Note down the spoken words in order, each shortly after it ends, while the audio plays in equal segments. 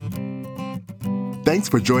Thanks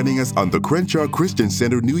for joining us on the Crenshaw Christian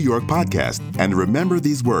Center New York podcast. And remember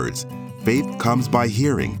these words: faith comes by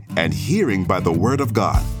hearing, and hearing by the word of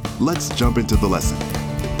God. Let's jump into the lesson.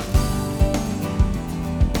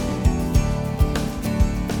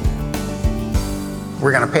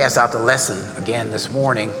 We're going to pass out the lesson again this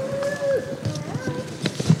morning.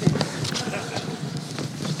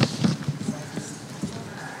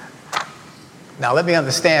 Now let me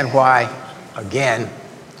understand why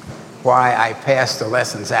I pass the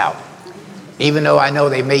lessons out. Even though I know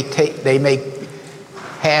they may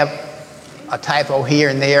have a typo here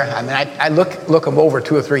and there. I mean, I look them over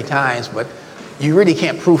 2 or 3 times, but you really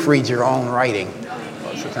can't proofread your own writing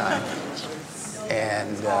most of the time.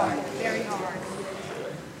 And very hard.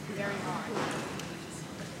 Very hard.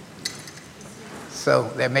 So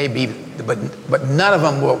there may be, but none of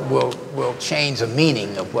them will change the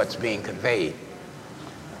meaning of what's being conveyed.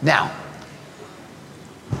 Now,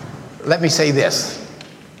 let me say this,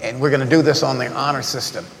 and we're going to do this on the honor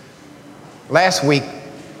system. Last week,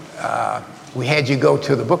 we had you go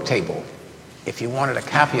to the book table if you wanted a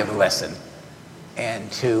copy of the lesson,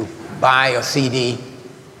 and to buy a CD,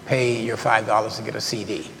 pay your $5 to get a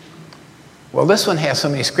CD. Well, this one has so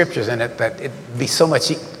many scriptures in it that it'd be so much,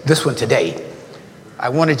 this one today, I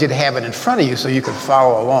wanted you to have it in front of you so you could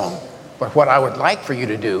follow along. But what I would like for you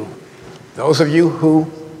to do, those of you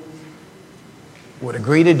who would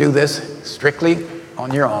agree to do this strictly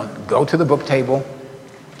on your own, go to the book table,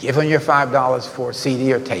 give them your $5 for a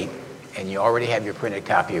CD or tape, and you already have your printed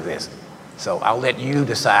copy of this. So I'll let you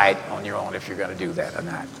decide on your own if you're going to do that or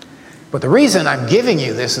not. But the reason I'm giving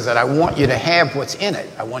you this is that I want you to have what's in it.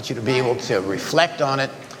 I want you to be able to reflect on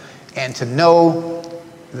it and to know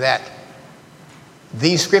that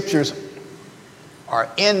these scriptures are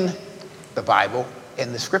in the Bible,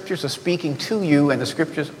 and the scriptures are speaking to you, and the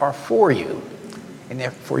scriptures are for you. And they're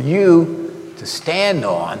for you to stand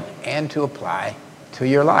on and to apply to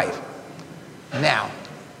your life. Now,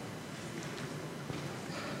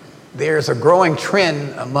 there's a growing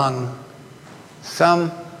trend among some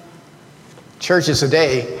churches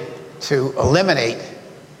today to eliminate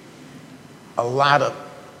a lot of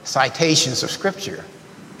citations of scripture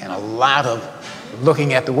and a lot of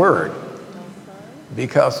looking at the word,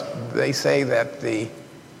 because they say that the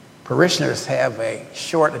parishioners have a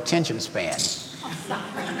short attention span.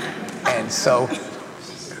 And so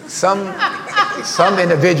some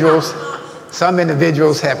individuals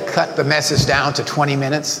have cut the message down to 20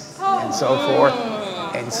 minutes and so forth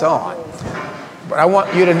and so on. But I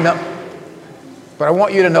want you to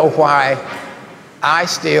know why I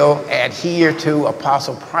still adhere to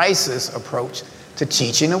Apostle Price's approach to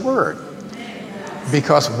teaching the word.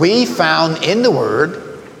 Because we found in the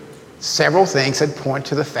word several things that point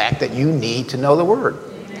to the fact that you need to know the word.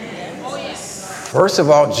 First of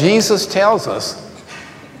all, Jesus tells us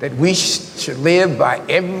that we should live by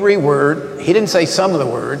every word. He didn't say some of the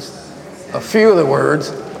words, a few of the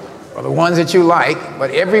words, or the ones that you like,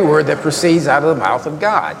 but every word that proceeds out of the mouth of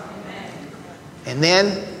God. And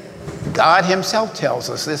then God himself tells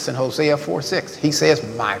us this in Hosea 4:6. He says,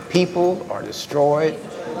 my people are destroyed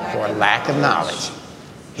for a lack of knowledge.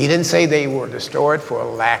 He didn't say they were destroyed for a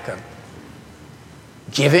lack of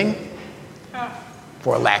giving,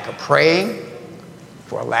 for a lack of praying,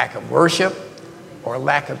 for a lack of worship, or a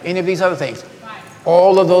lack of any of these other things.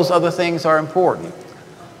 All of those other things are important.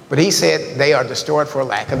 But he said they are destroyed for a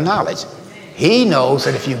lack of knowledge. He knows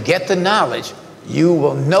that if you get the knowledge, you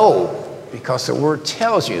will know, because the word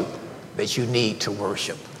tells you that you need to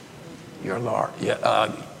worship your Lord,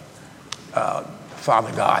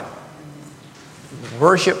 Father God.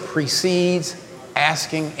 Worship precedes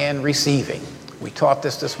asking and receiving. We taught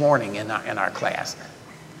this morning in our class.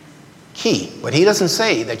 Key, but he doesn't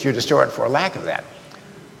say that you're destroyed for a lack of that.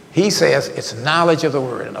 He says it's knowledge of the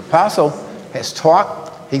word. An apostle has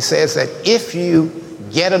taught, he says that if you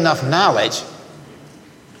get enough knowledge,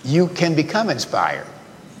 you can become inspired.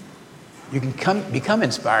 You can become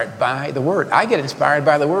inspired by the word. I get inspired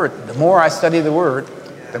by the word. The more I study the word,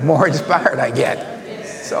 the more inspired I get.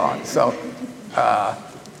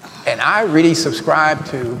 And I really subscribe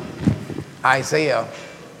to Isaiah,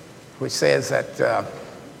 which says that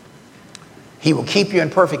he will keep you in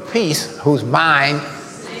perfect peace, whose mind...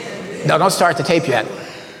 No, don't start the tape yet.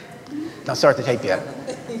 Don't start the tape yet.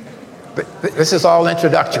 But this is all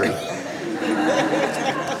introductory.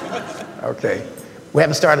 Okay. We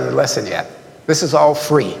haven't started the lesson yet. This is all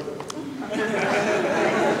free.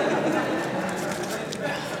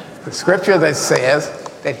 The scripture that says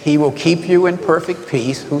that he will keep you in perfect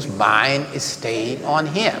peace, whose mind is stayed on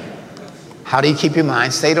him. How do you keep your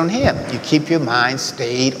mind stayed on him? You keep your mind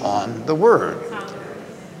stayed on the word.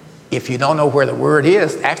 if you don't know where the word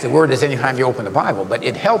is, actually the word is anytime you open the Bible, but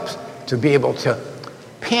it helps to be able to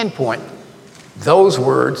pinpoint those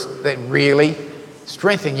words that really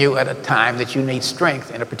strengthen you at a time that you need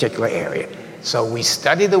strength in a particular area. So we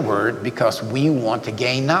study the word because we want to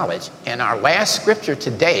gain knowledge. And our last scripture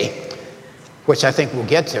today, which I think we'll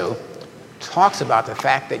get to, talks about the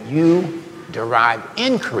fact that you derive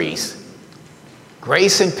increase.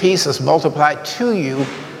 Grace and peace is multiplied to you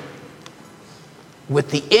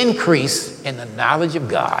with the increase in the knowledge of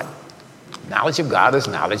God. Knowledge of God is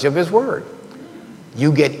knowledge of his word.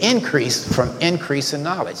 You get increase from increase in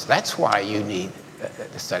knowledge. That's why you need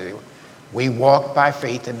to study. We walk by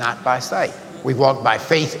faith and not by sight. We walk by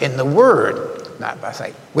faith in the word, not by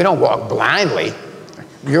sight. We don't walk blindly.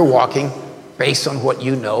 You're walking based on what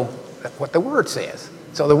you know, what the word says.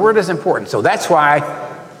 So the word is important. So that's why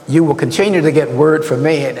you will continue to get word from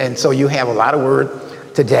me. And so you have a lot of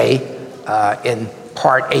word today in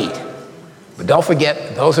part 8. But don't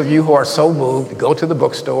forget, those of you who are so moved, go to the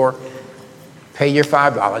bookstore, pay your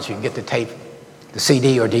 $5. You can get the tape, the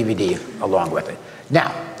CD or DVD along with it.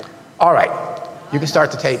 Now, all right, you can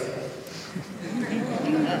start the tape.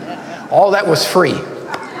 All that was free.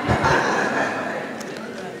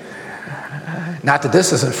 Not that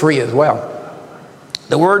this isn't free as well.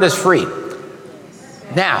 The word is free.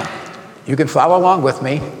 Now, you can follow along with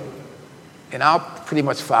me, and I'll pretty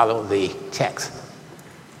much follow the text.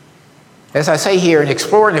 As I say here, in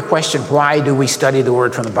exploring the question, why do we study the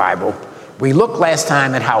word from the Bible, we looked last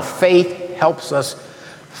time at how faith helps us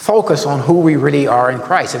focus on who we really are in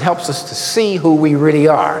Christ. It helps us to see who we really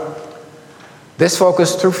are. This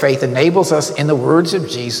focus through faith enables us, in the words of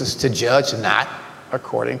Jesus, to judge not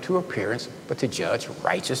according to appearance, but to judge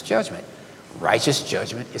righteous judgment. Righteous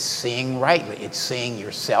judgment is seeing rightly. It's seeing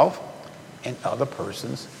yourself and other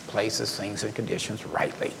persons, places, things, and conditions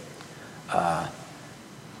rightly.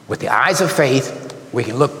 With the eyes of faith, we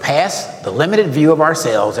can look past the limited view of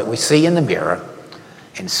ourselves that we see in the mirror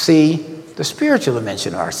and see the spiritual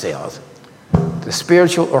dimension of ourselves, the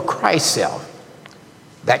spiritual or Christ self.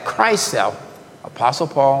 That Christ self, Apostle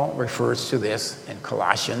Paul refers to this in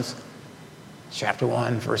Colossians chapter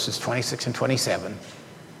 1, verses 26 and 27.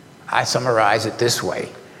 I summarize it this way.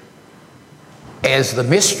 As the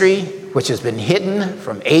mystery which has been hidden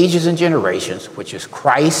from ages and generations, which is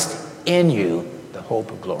Christ in you, the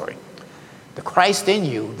hope of glory. The Christ in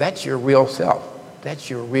you, that's your real self. That's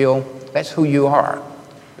who you are.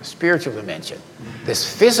 The spiritual dimension.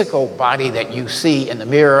 This physical body that you see in the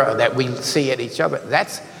mirror or that we see at each other,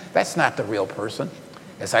 that's not the real person.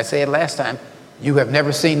 As I said last time, you have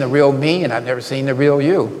never seen the real me, and I've never seen the real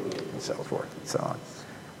you, and so forth and so on.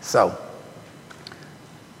 So,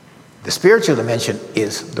 the spiritual dimension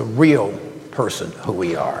is the real person who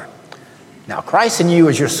we are. Now, Christ in you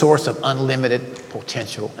is your source of unlimited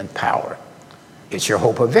potential and power. It's your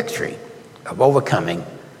hope of victory, of overcoming,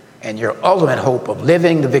 and your ultimate hope of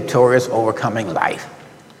living the victorious, overcoming life.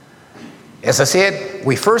 As I said,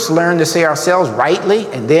 we first learn to see ourselves rightly,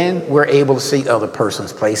 and then we're able to see other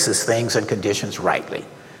persons, places, things, and conditions rightly.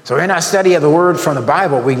 So in our study of the word from the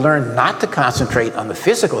Bible, we learn not to concentrate on the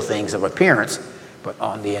physical things of appearance, but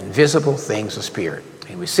on the invisible things of spirit.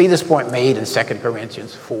 And we see this point made in 2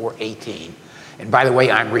 Corinthians 4:18. And by the way,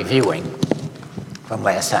 I'm reviewing from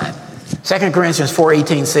last time. 2 Corinthians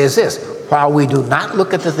 4:18 says this, while we do not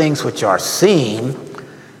look at the things which are seen,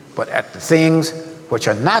 but at the things which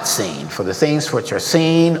are not seen. For the things which are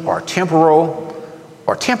seen are temporal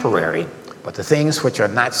or temporary, but the things which are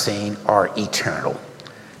not seen are eternal.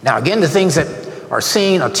 Now again, the things that are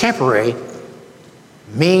seen or temporary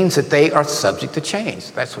means that they are subject to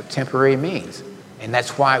change. That's what temporary means. And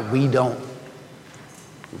that's why we don't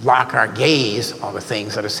lock our gaze on the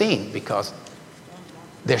things that are seen, because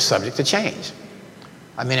they're subject to change.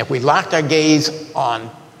 I mean, if we locked our gaze on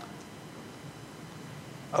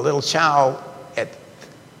a little child at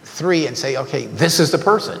 3 and say, okay, this is the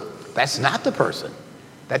person. That's not the person.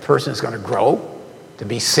 That person is going to grow to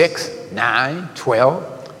be 6, 9,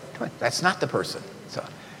 12, 20. That's not the person. So,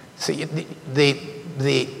 see,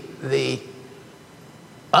 the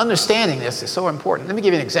understanding this is so important. Let me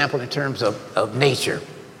give you an example in terms of nature.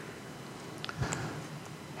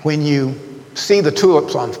 When you see the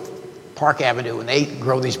tulips on Park Avenue, and they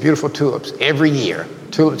grow these beautiful tulips every year,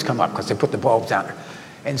 tulips come up because they put the bulbs down there.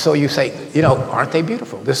 And so you say, you know, aren't they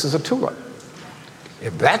beautiful? This is a tulip.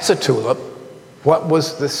 If that's a tulip, what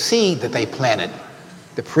was the seed that they planted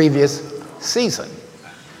the previous season?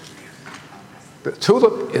 The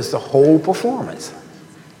tulip is the whole performance.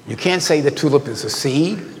 You can't say the tulip is a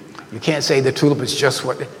seed. You can't say the tulip is just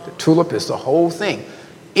what, the tulip is the whole thing.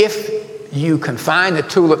 If you confine the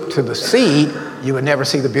tulip to the seed, you would never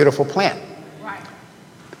see the beautiful plant. Right.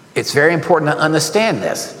 It's very important to understand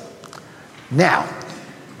this. Now,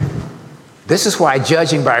 this is why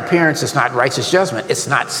judging by appearance is not righteous judgment. It's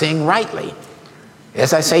not seeing rightly.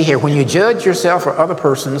 As I say here, when you judge yourself or other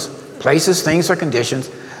persons, places, things, or conditions,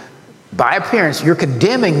 by appearance, you're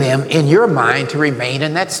condemning them in your mind to remain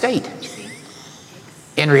in that state.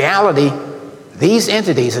 In reality, these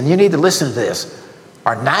entities, and you need to listen to this,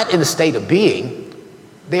 are not in a state of being,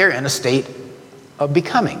 they're in a state of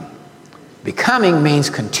becoming. Becoming means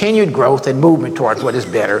continued growth and movement towards what is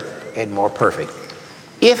better and more perfect.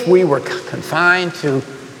 If we were confined to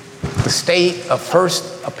the state of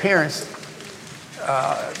first appearance,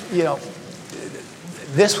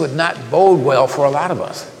 this would not bode well for a lot of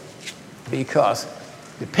us, because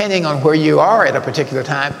depending on where you are at a particular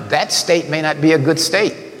time, that state may not be a good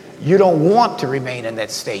state. You don't want to remain in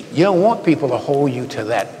that state. You don't want people to hold you to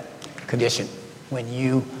that condition when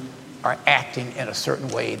you are acting in a certain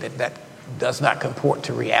way that does not comport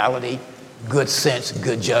to reality, good sense,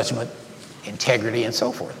 good judgment, integrity, and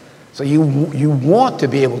so forth. So you want to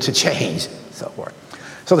be able to change, so forth.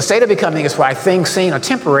 So the state of becoming is why things seen are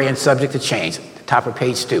temporary and subject to change. Top of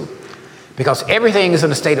page 2. Because everything is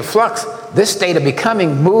in a state of flux, this state of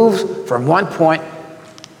becoming moves from one point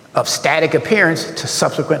of static appearance to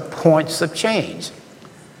subsequent points of change.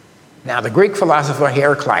 Now, the Greek philosopher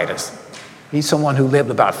Heraclitus, he's someone who lived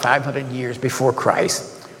about 500 years before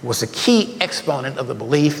Christ, was a key exponent of the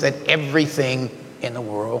belief that everything in the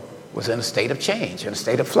world was in a state of change, in a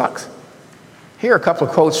state of flux. Here are a couple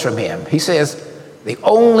of quotes from him. He says, "The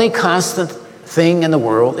only constant thing in the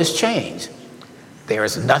world is change. There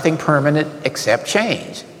is nothing permanent except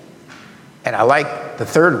change." And I like the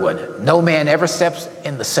third one. "No man ever steps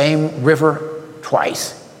in the same river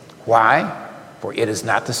twice. Why? For it is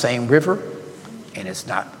not the same river, and it's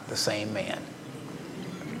not the same man."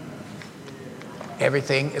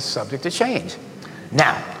 Everything is subject to change.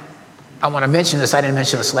 Now, I want to mention this. I didn't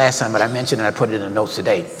mention this last time, but I mentioned it and I put it in the notes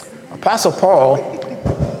today. Apostle Paul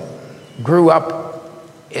grew up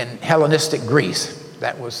in Hellenistic Greece.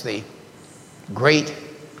 That was the great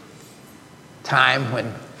time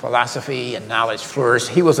when philosophy and knowledge flourished.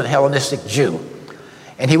 He was a Hellenistic Jew,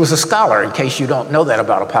 and he was a scholar, in case you don't know that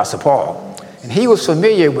about Apostle Paul. And he was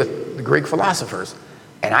familiar with the Greek philosophers,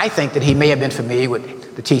 and I think that he may have been familiar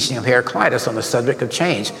with the teaching of Heraclitus on the subject of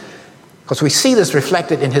change, because we see this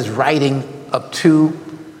reflected in his writing up to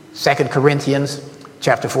 2 Corinthians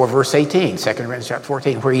chapter 4, verse 18, 2 Corinthians chapter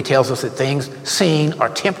 14, where he tells us that things seen are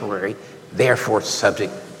temporary, therefore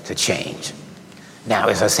subject to change. Now,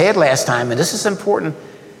 as I said last time, and this is important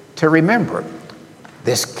to remember,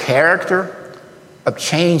 this character of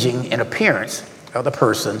changing in appearance of the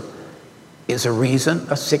person is a reason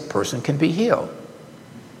a sick person can be healed.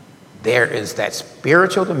 There is that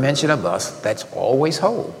spiritual dimension of us that's always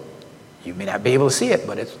whole. You may not be able to see it,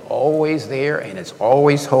 but it's always there, and it's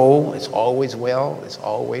always whole, it's always well, it's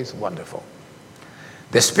always wonderful.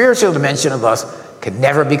 The spiritual dimension of us can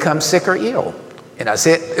never become sick or ill. And as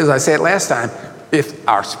I said last time, if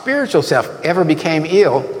our spiritual self ever became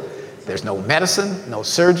ill, there's no medicine, no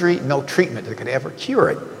surgery, no treatment that could ever cure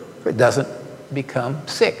it if it doesn't become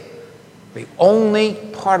sick. The only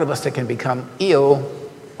part of us that can become ill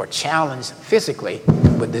or challenged physically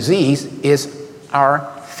with disease is our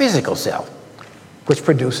physical self, which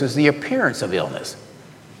produces the appearance of illness.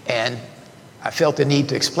 And I felt the need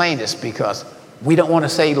to explain this because we don't want to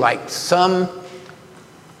say, like some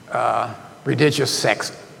religious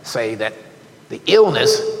sects say, that the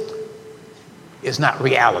illness is not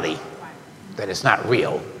reality, that it's not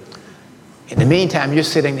real. In the meantime, you're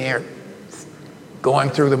sitting there going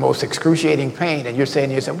through the most excruciating pain, and you're saying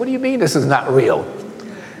to yourself, what do you mean this is not real?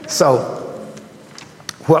 So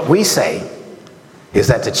what we say is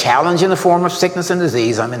that the challenge in the form of sickness and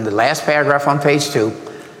disease, I'm in the last paragraph on page 2,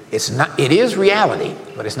 it is reality,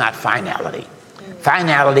 but it's not finality.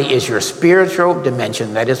 Finality is your spiritual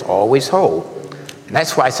dimension that is always whole. And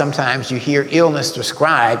that's why sometimes you hear illness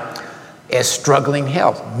described as struggling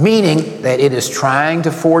health, meaning that it is trying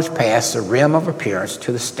to forge past the rim of appearance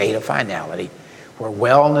to the state of finality, where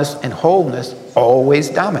wellness and wholeness always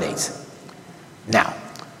dominates. Now,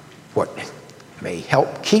 what may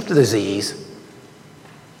help keep the disease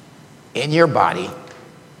in your body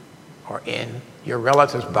or in your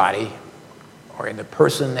relative's body or in the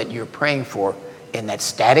person that you're praying for in that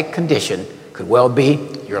static condition could well be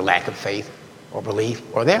your lack of faith or belief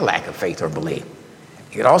or their lack of faith or belief.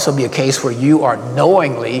 It could also be a case where you are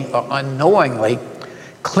knowingly or unknowingly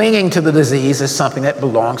clinging to the disease as something that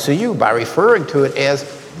belongs to you by referring to it as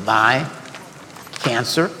my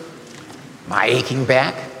cancer, my aching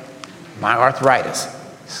back, my arthritis,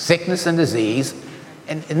 sickness and disease.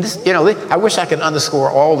 And this, I wish I could underscore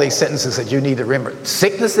all these sentences that you need to remember.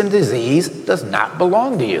 Sickness and disease does not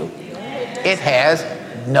belong to you. It has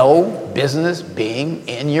no business being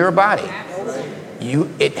in your body.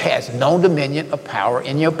 It has no dominion of power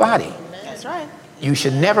in your body. That's right. You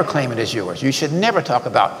should never claim it as yours. You should never talk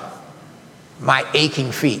about my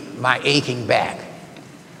aching feet, my aching back,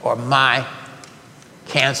 or my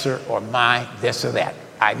cancer, or my this or that.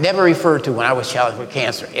 I never referred to when I was challenged with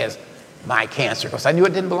cancer as my cancer, because I knew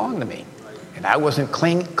it didn't belong to me. And I wasn't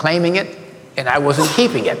claiming it, and I wasn't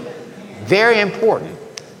keeping it. Very important.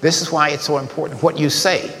 This is why it's so important what you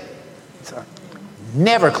say. So,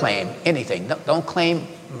 never claim anything. No, don't claim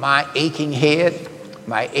my aching head,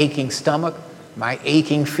 my aching stomach, my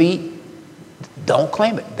aching feet. Don't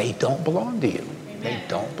claim it. They don't belong to you. Amen. They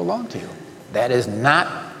don't belong to you. That is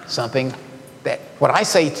not something that, what I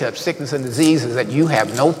say to sickness and disease is that you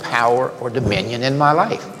have no power or dominion in my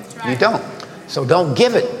life. Right. You don't. So don't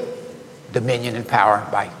give it dominion and power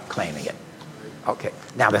by claiming it. Okay.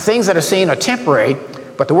 Now, the things that are seen are temporary,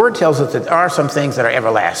 but the word tells us that there are some things that are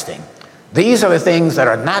everlasting. These are the things that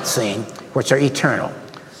are not seen, which are eternal.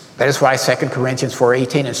 That is why 2 Corinthians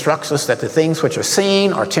 4:18 instructs us that the things which are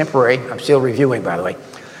seen are temporary. I'm still reviewing, by the way.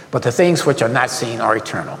 But the things which are not seen are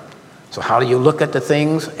eternal. So how do you look at the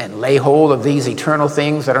things and lay hold of these eternal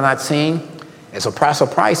things that are not seen? As Apostle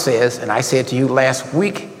Price says, and I said to you last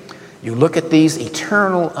week, you look at these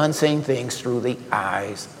eternal unseen things through the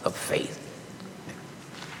eyes of faith.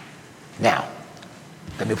 Now,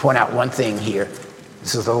 let me point out one thing here.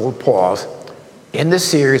 This is a little pause. In this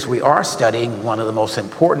series, we are studying one of the most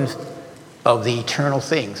important of the eternal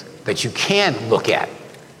things that you can look at,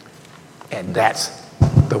 and that's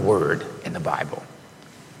the Word in the Bible.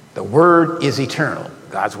 The Word is eternal.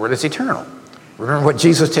 God's Word is eternal. Remember what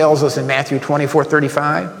Jesus tells us in Matthew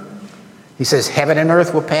 24:35? He says, heaven and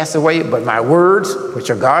earth will pass away, but my words, which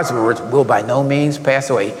are God's words, will by no means pass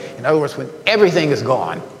away. In other words, when everything is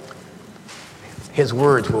gone, His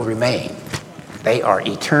words will remain. They are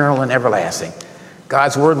eternal and everlasting.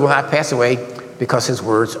 God's word will not pass away because His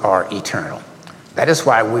words are eternal. That is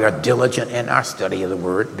why we are diligent in our study of the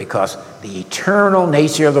word, because the eternal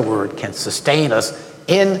nature of the word can sustain us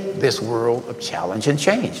in this world of challenge and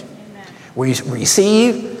change. Amen. We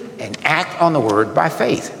receive and act on the word by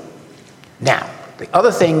faith. Now, the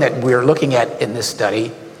other thing that we're looking at in this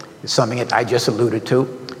study is something that I just alluded to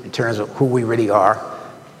in terms of who we really are.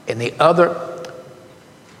 And the other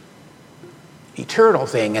eternal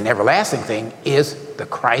thing and everlasting thing is the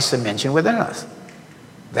Christ dimension within us.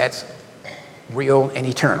 That's real and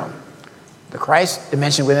eternal. The Christ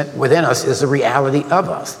dimension within us is the reality of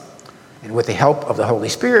us. And with the help of the Holy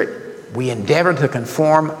Spirit, we endeavor to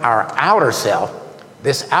conform our outer self,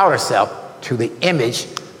 this outer self, to the image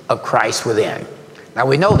of Christ within. Now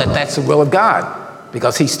we know that that's the will of God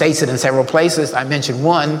because He states it in several places. I mentioned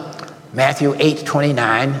one, Matthew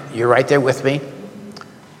 8:29. You're right there with me.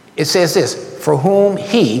 It says this, for whom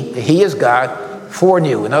He is God,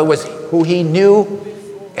 foreknew. In other words, who He knew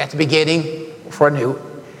at the beginning, foreknew,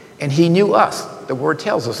 and He knew us. The word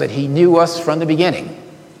tells us that He knew us from the beginning,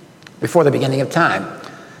 before the beginning of time.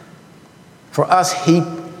 For us, He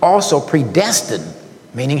also predestined,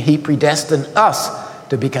 meaning He predestined us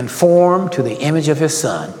to be conformed to the image of His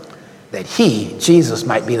Son, that He, Jesus,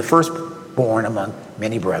 might be the firstborn among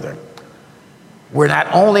many brethren. We're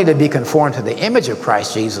not only to be conformed to the image of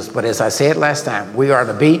Christ Jesus, but as I said last time, we are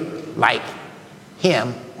to be like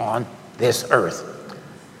Him on this earth.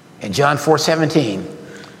 In John 4:17,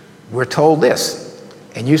 we're told this,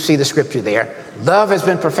 and you see the scripture there, love has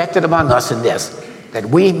been perfected among us in this, that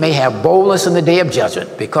we may have boldness in the day of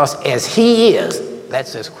judgment, because as He is,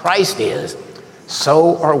 that's as Christ is,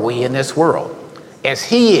 so are we in this world. As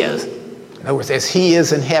He is, in other words, as He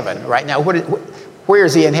is in heaven. Right now, where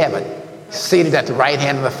is He in heaven? Seated at the right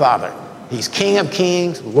hand of the Father. He's King of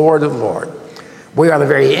kings, Lord of lords. We are the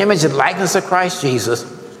very image and likeness of Christ Jesus,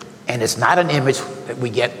 and it's not an image that we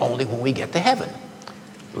get only when we get to heaven.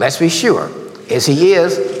 Let's be sure, as He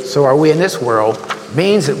is, so are we in this world,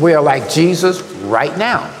 means that we are like Jesus right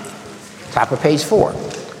now. Top of page 4.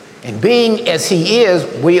 And being as He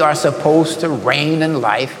is, we are supposed to reign in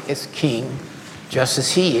life as King, just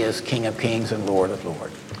as He is King of kings and Lord of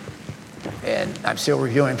lords. And I'm still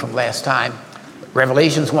reviewing from last time.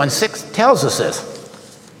 Revelations 1:6 tells us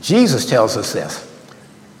this. Jesus tells us this.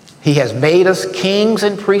 He has made us kings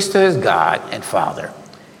and priests to His God and Father.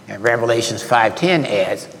 And Revelations 5:10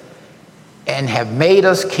 adds, and have made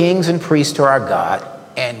us kings and priests to our God,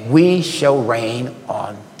 and we shall reign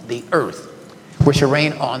on the earth. We shall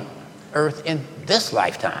reign on earth in this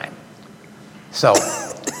lifetime. So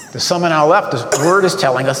To sum it all up, the word is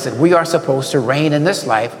telling us that we are supposed to reign in this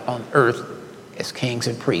life on earth as kings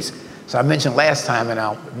and priests. So I mentioned last time, and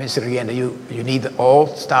I'll mention it again to you, you need to all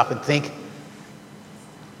stop and think,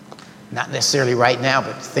 not necessarily right now,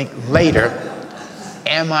 but think later,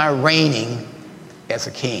 am I reigning as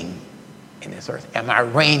a king in this earth? Am I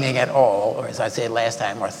reigning at all? Or as I said last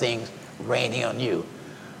time, are things reigning on you?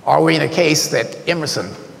 Are we in a case that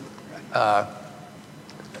Emerson, that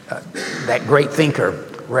great thinker,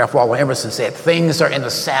 Ralph Waldo Emerson, said, things are in the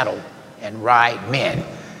saddle and ride men.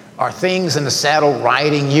 Are things in the saddle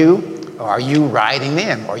riding you, or are you riding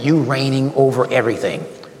them? Are you reigning over everything?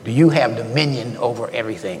 Do you have dominion over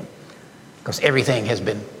everything? Because everything has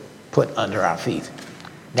been put under our feet.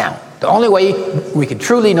 Now, the only way we can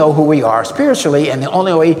truly know who we are spiritually, and the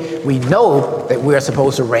only way we know that we're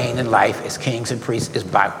supposed to reign in life as kings and priests, is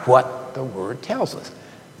by what the Word tells us.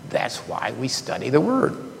 That's why we study the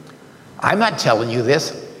Word. I'm not telling you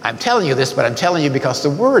this. I'm telling you this, but I'm telling you because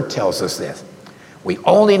the Word tells us this. We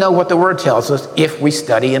only know what the Word tells us if we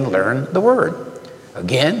study and learn the Word.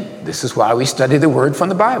 Again, this is why we study the Word from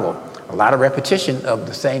the Bible. A lot of repetition of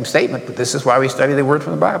the same statement, but this is why we study the Word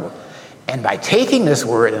from the Bible. And by taking this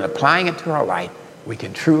Word and applying it to our life, we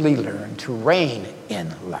can truly learn to reign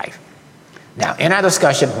in life. Now, in our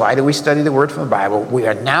discussion, why do we study the Word from the Bible? We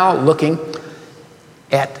are now looking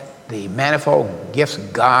at the manifold gifts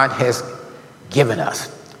God has given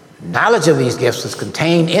us. Knowledge of these gifts is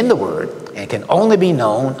contained in the Word and can only be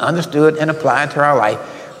known, understood, and applied to our life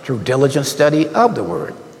through diligent study of the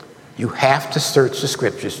Word. You have to search the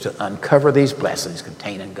Scriptures to uncover these blessings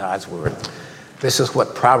contained in God's Word. This is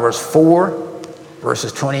what Proverbs 4,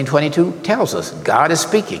 verses 20 and 22 tells us. God is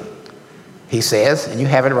speaking. He says, and you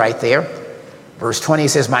have it right there, verse 20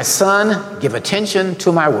 says, my son, give attention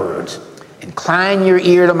to my words. Incline your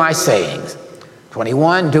ear to my sayings.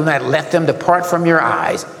 21, do not let them depart from your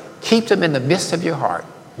eyes. Keep them in the midst of your heart.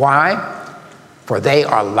 Why? For they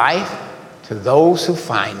are life to those who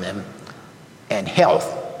find them, and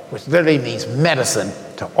health, which literally means medicine,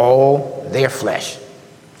 to all their flesh.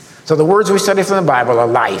 So the words we study from the Bible are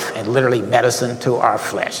life and literally medicine to our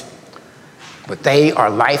flesh. But they are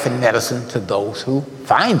life and medicine to those who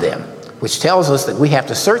find them, which tells us that we have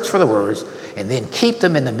to search for the words and then keep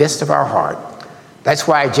them in the midst of our heart. That's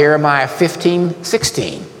why Jeremiah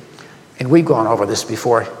 15:16, and we've gone over this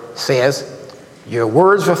before, says, your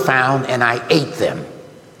words were found and I ate them,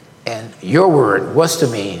 and your word was to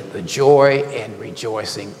me the joy and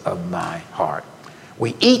rejoicing of my heart.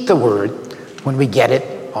 We eat the word when we get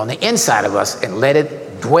it on the inside of us and let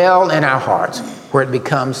it dwell in our hearts, where it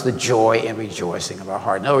becomes the joy and rejoicing of our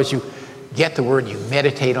heart. In other words, you get the word, you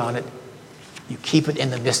meditate on it, you keep it in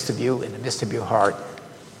the midst of you, in the midst of your heart,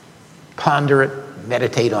 ponder it,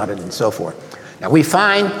 meditate on it, and so forth. Now, we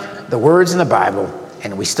find the words in the Bible,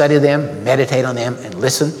 and we study them, meditate on them, and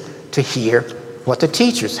listen to hear what the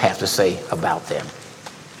teachers have to say about them,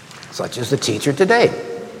 such as the teacher today.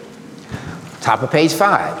 Top of page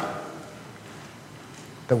 5.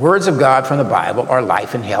 The words of God from the Bible are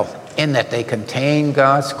life and health in that they contain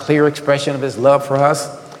God's clear expression of his love for us,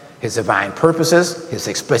 his divine purposes, his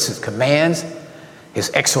explicit commands, his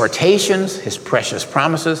exhortations, his precious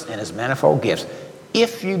promises, and his manifold gifts.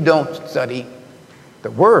 If you don't study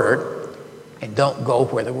the word and don't go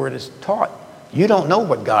where the word is taught, you don't know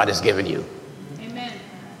what God has given you. Amen.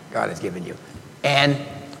 God has given you. And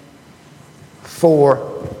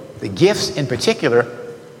for the gifts in particular,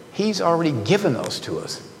 he's already given those to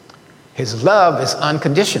us. His love is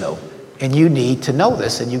unconditional, and you need to know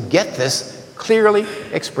this, and you get this clearly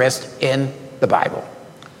expressed in the Bible.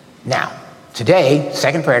 Now, today,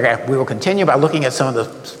 second paragraph, we will continue by looking at some of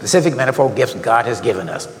the specific manifold gifts God has given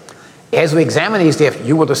us. As we examine these gifts,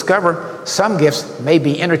 you will discover some gifts may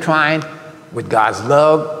be intertwined with God's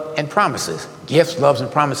love and promises. Gifts, loves,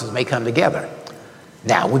 and promises may come together.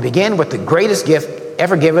 Now, we begin with the greatest gift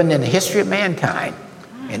ever given in the history of mankind,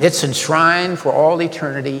 and it's enshrined for all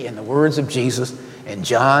eternity in the words of Jesus in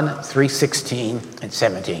John 3:16 and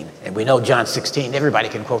 17. And we know John 16, everybody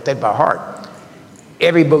can quote that by heart.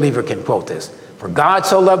 Every believer can quote this. For God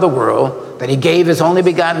so loved the world that he gave his only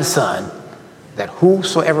begotten Son, that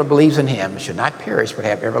whosoever believes in him should not perish but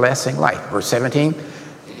have everlasting life. Verse 17,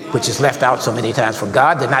 which is left out so many times. For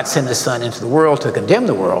God did not send his Son into the world to condemn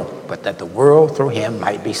the world, but that the world through him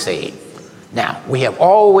might be saved. Now, we have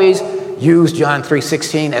always used John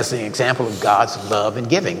 3:16 as the example of God's love and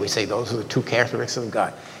giving. We say those are the two characteristics of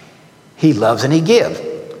God. He loves and he gives.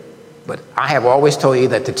 But I have always told you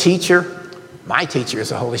that the teacher, my teacher, is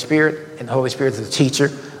the Holy Spirit, and the Holy Spirit is the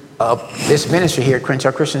teacher of this ministry here at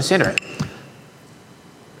Crenshaw Christian Center.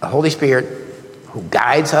 The Holy Spirit who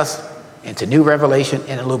guides us, into new revelation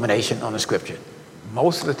and illumination on the scripture.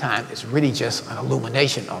 Most of the time, it's really just an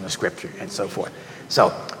illumination on the scripture and so forth.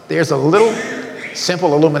 So there's a little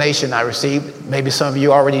simple illumination I received. Maybe some of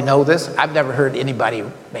you already know this. I've never heard anybody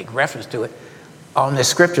make reference to it on this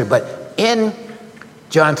scripture, but in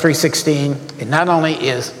John 3:16, it not only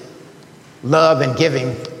is love and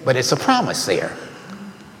giving, but it's a promise there.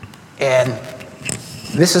 And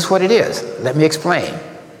this is what it is. Let me explain.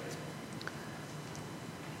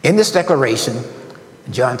 In this declaration,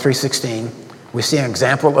 John 3:16, we see an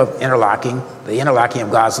example of the interlocking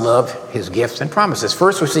of God's love, his gifts, and promises.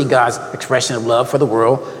 First, we see God's expression of love for the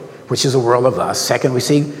world, which is a world of us. Second, we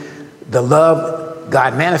see the love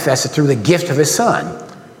God manifested through the gift of his Son.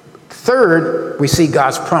 Third, we see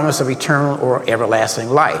God's promise of eternal or everlasting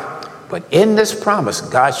life. But in this promise,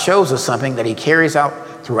 God shows us something that he carries out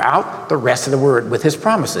throughout the rest of the word with his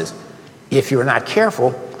promises. If you're not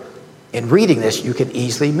careful in reading this, you can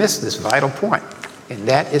easily miss this vital point. And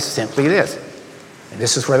that is simply this. And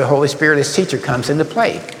this is where the Holy Spirit as teacher comes into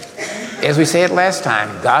play. As we said last time,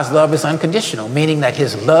 God's love is unconditional, meaning that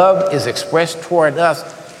his love is expressed toward us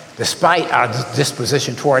despite our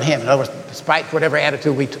disposition toward him. In other words, despite whatever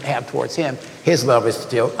attitude we have towards him, his love is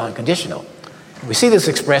still unconditional. We see this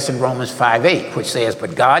expressed in Romans 5:8, which says,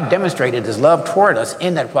 "But God demonstrated his love toward us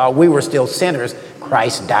in that while we were still sinners,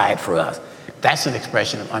 Christ died for us." That's an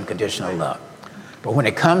expression of unconditional love. But when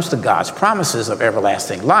it comes to God's promises of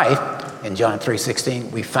everlasting life, in John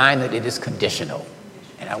 3:16, we find that it is conditional.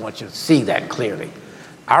 And I want you to see that clearly.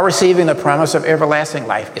 Our receiving the promise of everlasting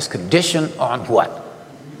life is conditioned on what?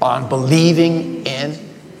 On believing in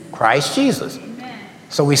Christ Jesus.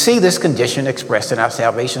 So we see this condition expressed in our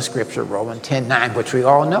salvation scripture, Romans 10:9, which we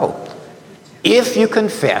all know. If you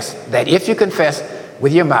confess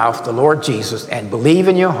with your mouth the Lord Jesus and believe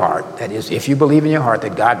in your heart, that is, if you believe in your heart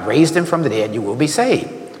that God raised him from the dead, you will be saved.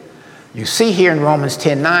 You see here in Romans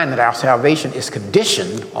 10:9 that our salvation is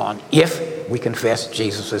conditioned on if we confess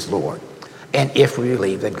Jesus as Lord and if we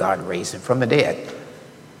believe that God raised him from the dead.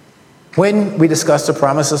 When we discuss the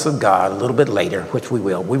promises of God a little bit later, which we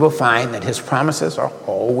will find that his promises are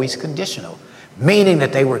always conditional, meaning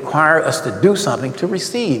that they require us to do something to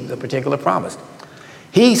receive the particular promise.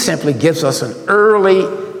 He simply gives us an early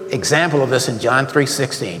example of this in John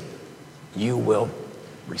 3:16. You will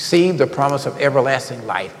receive the promise of everlasting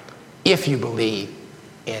life if you believe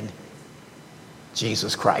in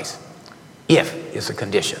Jesus Christ. If is a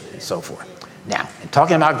condition, and so forth. Now, in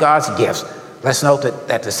talking about God's gifts, let's note that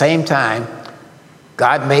at the same time,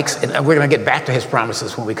 God makes, and we're going to get back to his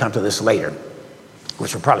promises when we come to this later,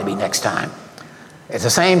 which will probably be next time. At the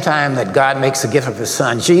same time that God makes the gift of his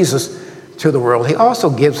Son, Jesus, to the world, he also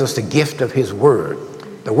gives us the gift of his word.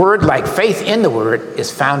 The word, like faith in the word, is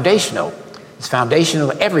foundational. It's foundational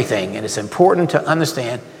to everything, and it's important to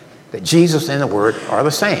understand that Jesus and the word are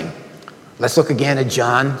the same. Let's look again at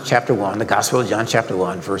John chapter 1, the Gospel of John chapter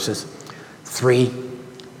 1, verses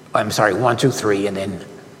 1, 2, 3, and then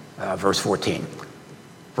verse 14.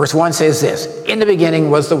 Verse 1 says this: "In the beginning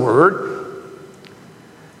was the Word,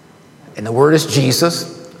 and the Word is Jesus,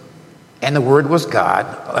 and the Word was God."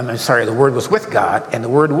 The Word was with God, and the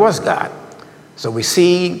Word was God. So we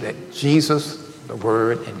see that Jesus, the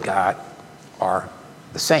Word, and God are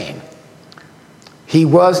the same. He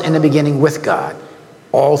was in the beginning with God.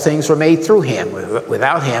 All things were made through him.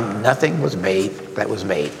 Without him, nothing was made that was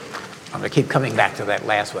made. I'm going to keep coming back to that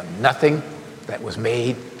last one. Nothing that was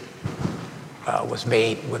made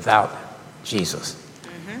without Jesus.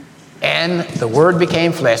 And the Word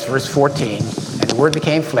became flesh, verse 14, and the Word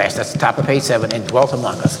became flesh, that's the top of page 7, and dwelt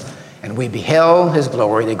among us. And we beheld his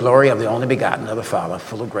glory, the glory of the only begotten of the Father,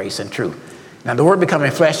 full of grace and truth. Now, the Word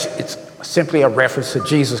becoming flesh, it's simply a reference to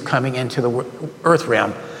Jesus coming into the earth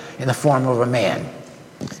realm in the form of a man.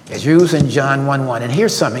 It's used in John 1:1, and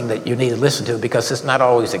here's something that you need to listen to because it's not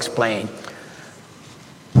always explained.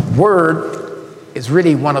 Word is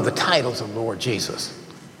really one of the titles of Lord Jesus.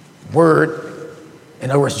 Word,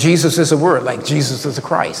 in other words, Jesus is a word, like Jesus is the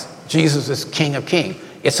Christ. Jesus is King of Kings.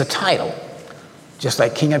 It's a title, just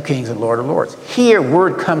like King of Kings and Lord of Lords. Here,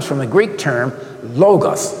 word comes from the Greek term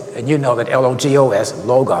logos, and you know that L-O-G-O-S,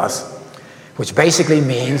 logos, which basically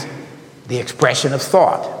means the expression of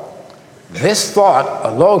thought. This thought,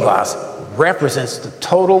 a logos, represents the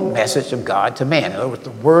total message of God to man. In other words, the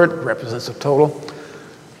word represents the total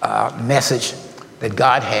message that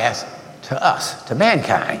God has to us, to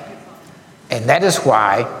mankind. And that is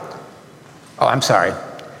why,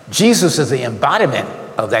 Jesus is the embodiment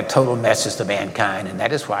of that total message to mankind, and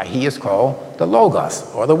that is why he is called the Logos,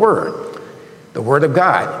 or the Word of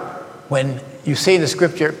God. When you see in the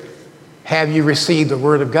scripture, have you received the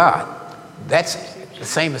Word of God? That's the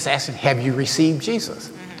same as asking, have you received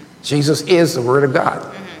Jesus? Jesus is the Word of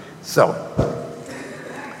God. So,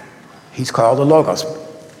 he's called the Logos.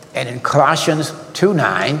 And in Colossians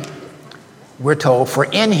 2:9, we're told, for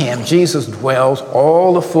in him Jesus dwells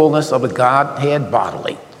all the fullness of the Godhead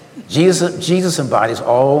bodily. Jesus embodies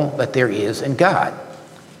all that there is in God.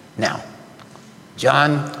 Now,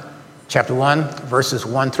 John chapter 1, verses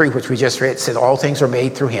 1-3, which we just read, said all things are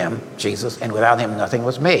made through him, Jesus, and without him nothing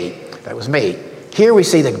was made that was made. Here we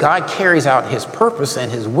see that God carries out his purpose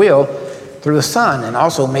and his will through the Son, and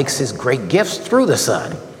also makes his great gifts through the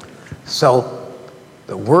Son. So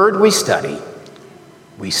the word we study,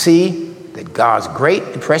 we see that God's great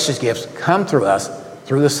and precious gifts come through us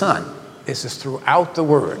through the Son. This is throughout the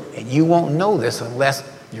Word. And you won't know this unless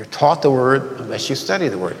you're taught the Word, unless you study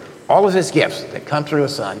the Word. All of his gifts that come through the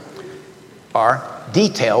Son are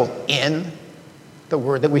detailed in the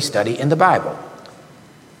Word that we study in the Bible.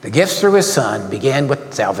 The gifts through his Son began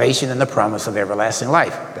with salvation and the promise of everlasting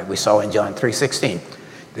life that we saw in John 3:16.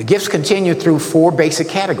 The gifts continue through 4 basic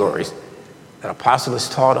categories that Apostle has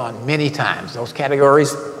taught on many times. Those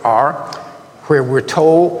categories are where we're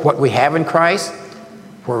told what we have in Christ,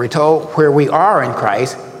 where we're told where we are in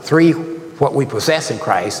Christ, 3, what we possess in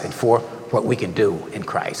Christ, and 4, what we can do in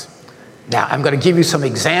Christ. Now, I'm going to give you some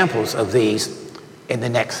examples of these in the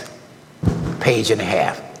next page and a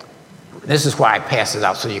half. This is why I passed it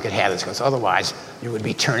out so you could have this, because otherwise you would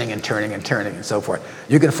be turning and turning and turning and so forth.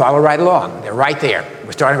 You can follow right along. They're right there.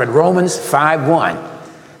 We're starting with Romans 5:1.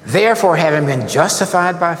 Therefore, having been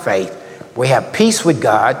justified by faith, we have peace with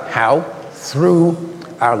God. How? Through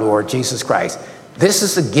our Lord Jesus Christ. This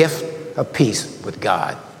is the gift of peace with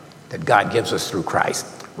God that God gives us through Christ.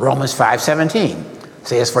 Romans 5:17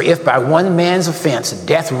 says, for if by one man's offense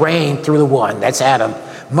death reigned through the one, that's Adam,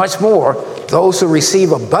 much more those who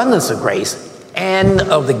receive abundance of grace and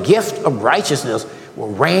of the gift of righteousness will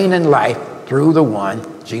reign in life through the one,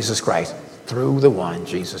 Jesus Christ. Through the one,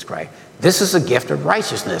 Jesus Christ. This is a gift of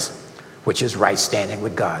righteousness, which is right standing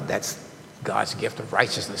with God. That's God's gift of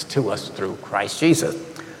righteousness to us through Christ Jesus.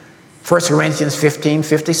 1 Corinthians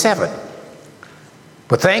 15:57.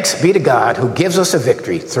 But thanks be to God who gives us a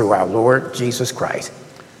victory through our Lord Jesus Christ.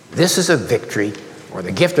 This is a victory, or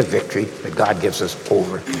the gift of victory, that God gives us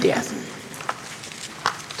over death.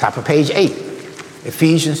 Top of page 8,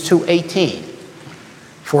 Ephesians 2:18.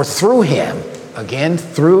 For through him, again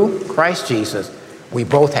through Christ Jesus, we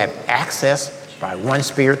both have access by one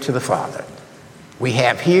Spirit to the Father. We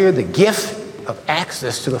have here the gift of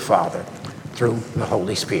access to the Father through the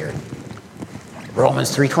Holy Spirit.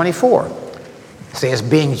 Romans 3:24 says,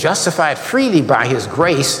 being justified freely by his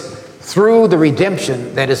grace through the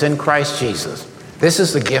redemption that is in Christ Jesus. This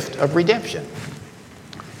is the gift of redemption.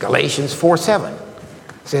 Galatians 4:7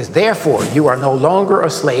 says, therefore you are no longer a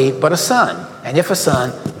slave but a son, and if a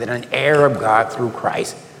son, then an heir of God through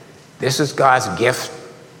Christ. This is God's gift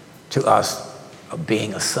to us of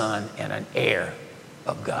being a son and an heir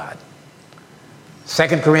of God.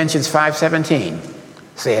 2 Corinthians 5:17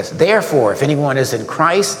 says, therefore if anyone is in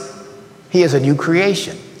Christ, he is a new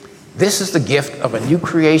creation. This is the gift of a new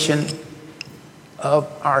creation of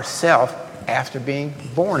ourself after being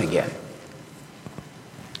born again.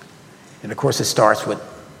 And of course it starts with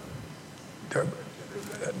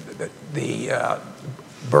the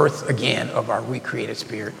birth again of our recreated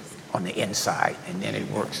spirit on the inside, and then it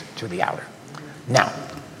works to the outer. Now,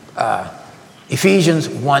 Ephesians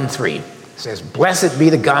 1:3 says, blessed be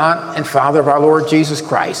the God and Father of our Lord Jesus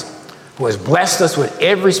Christ, who has blessed us with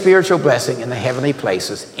every spiritual blessing in the heavenly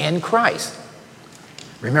places in Christ.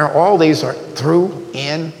 Remember, all these are through,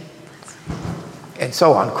 in, and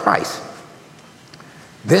so on, Christ.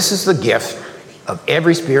 This is the gift of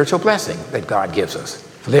every spiritual blessing that God gives us.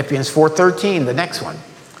 Philippians 4:13, the next one.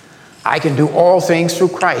 I can do all things through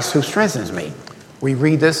Christ who strengthens me. We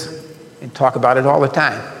read this and talk about it all the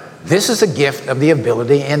time. This is a gift of the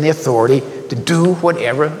ability and the authority to do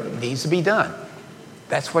whatever needs to be done.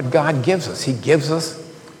 That's what God gives us. He gives us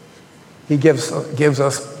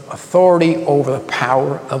authority over the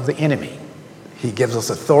power of the enemy. He gives us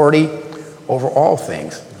authority over all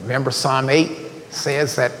things. Remember, Psalm 8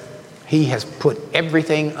 says that he has put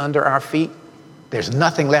everything under our feet. There's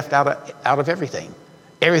nothing left out of everything.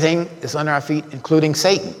 Everything is under our feet, including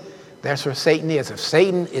Satan. That's where Satan is. If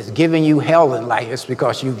Satan is giving you hell in life, it's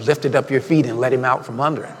because you've lifted up your feet and let him out from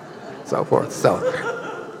under it, so forth. So,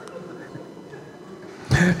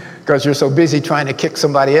 because you're so busy trying to kick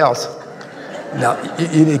somebody else. Now,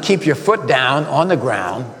 you need to keep your foot down on the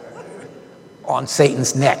ground on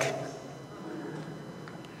Satan's neck.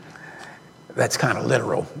 That's kind of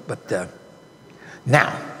literal, but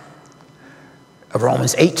now,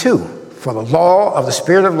 Romans 8:2. For the law of the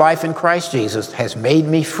Spirit of life in Christ Jesus has made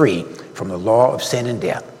me free from the law of sin and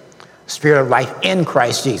death. Spirit of life in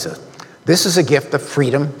Christ Jesus. This is a gift of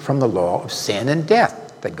freedom from the law of sin and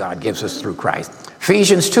death that God gives us through Christ.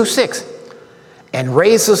 Ephesians 2:6. And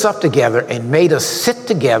raised us up together and made us sit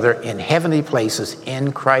together in heavenly places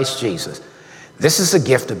in Christ Jesus. This is a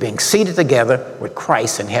gift of being seated together with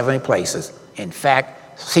Christ in heavenly places. In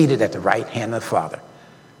fact, seated at the right hand of the Father.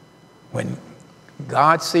 When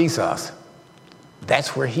God sees us,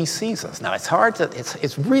 that's where he sees us. Now, it's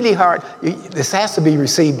really hard. This has to be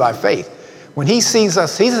received by faith. When he sees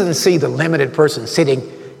us, he doesn't see the limited person sitting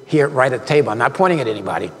here right at the table. I'm not pointing at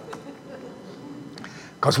anybody,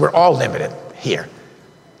 because we're all limited here.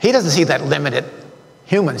 He doesn't see that limited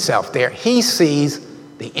human self there. He sees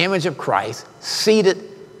the image of Christ seated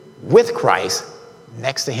with Christ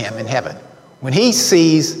next to him in heaven. When he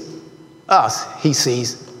sees us, he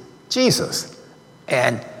sees Jesus.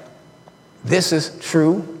 And this is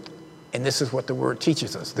true, and this is what the Word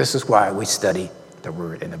teaches us. This is why we study the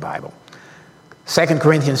Word in the Bible. 2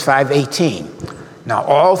 Corinthians 5:18. Now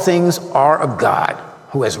all things are of God,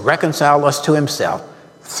 who has reconciled us to himself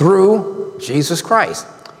through Jesus Christ,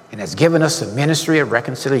 and has given us the ministry of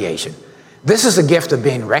reconciliation. This is the gift of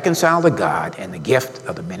being reconciled to God and the gift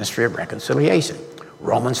of the ministry of reconciliation.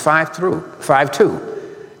 Romans 5:2,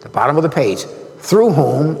 the bottom of the page. Through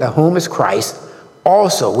whom is Christ,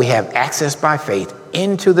 also we have access by faith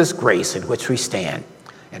into this grace in which we stand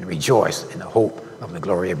and rejoice in the hope of the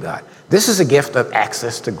glory of God. This is a gift of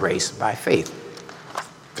access to grace by faith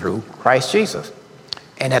through Christ Jesus.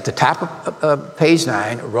 And at the top of page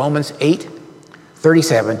 9, Romans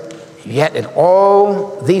 8:37, yet in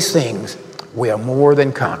all these things we are more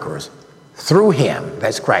than conquerors through him,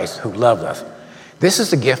 that's Christ, who loved us. This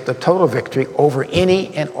is the gift of total victory over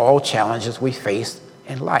any and all challenges we face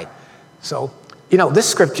in life. So, this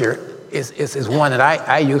scripture is one that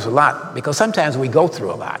I use a lot, because sometimes we go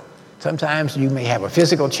through a lot. Sometimes you may have a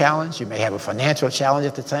physical challenge, you may have a financial challenge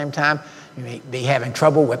at the same time, you may be having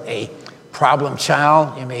trouble with a problem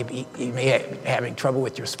child, you may be having trouble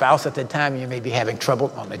with your spouse at the time, you may be having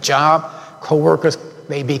trouble on the job, co-workers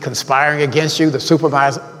may be conspiring against you, the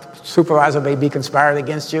supervisor may be conspiring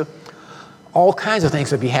against you. All kinds of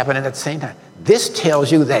things will be happening at the same time. This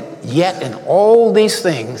tells you that yet in all these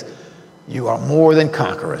things, you are more than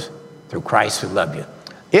conquerors through Christ who loved you.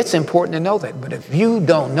 It's important to know that, but if you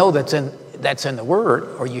don't know that's in the Word,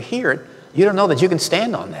 or you hear it, you don't know that you can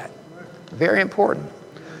stand on that. Very important.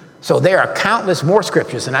 So there are countless more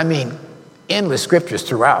scriptures, and I mean endless scriptures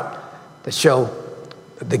throughout, that show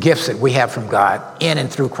the gifts that we have from God in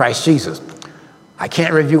and through Christ Jesus. I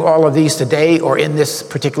can't review all of these today or in this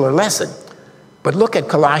particular lesson, but look at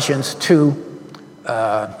Colossians 2,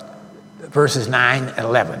 verses 9 and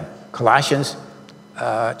 11. Colossians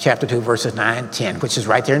chapter 2, verses 9 and 10, which is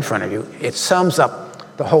right there in front of you. It sums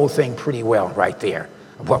up the whole thing pretty well right there,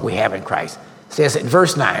 of what we have in Christ. It says in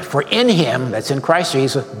verse 9, for in him, that's in Christ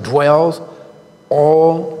Jesus, dwells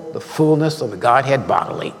all the fullness of the Godhead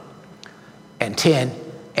bodily. And 10,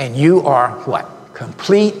 and you are what?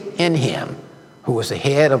 Complete in him, who is the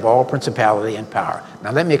head of all principality and power.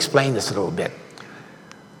 Now let me explain this a little bit.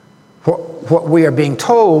 What we are being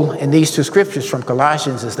told in these two scriptures from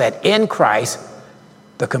Colossians is that in Christ,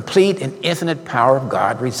 the complete and infinite power of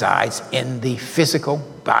God resides in the physical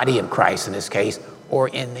body of Christ in this case, or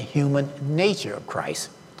in the human nature of Christ.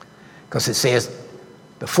 Because it says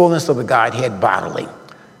the fullness of the Godhead bodily.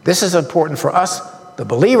 This is important for us, the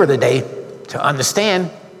believer today, to understand,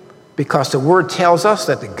 because the Word tells us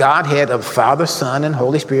that the Godhead of Father, Son, and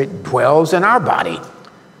Holy Spirit dwells in our body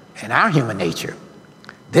and our human nature.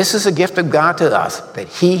 This is a gift of God to us that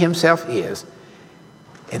he himself is,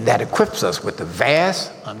 and that equips us with the vast,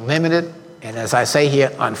 unlimited, and as I say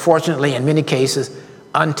here, unfortunately, in many cases,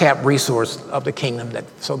 untapped resource of the kingdom that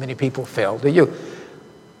so many people fail to use.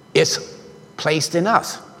 It's placed in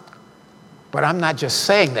us. But I'm not just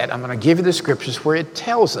saying that. I'm going to give you the scriptures where it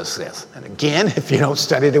tells us this. And again, if you don't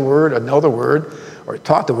study the Word or know the Word or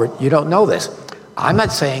taught the Word, you don't know this. I'm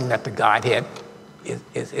not saying that the Godhead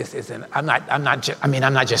I'm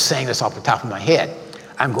not just saying this off the top of my head.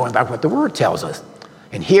 I'm going by what the Word tells us.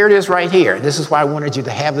 And here it is right here. And this is why I wanted you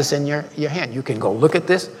to have this in your hand. You can go look at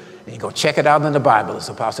this and you go check it out in the Bible, as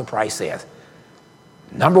Apostle Price says.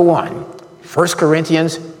 Number 1, 1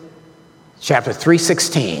 Corinthians chapter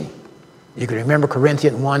 3:16. You can remember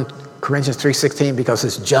Corinthians 3:16 because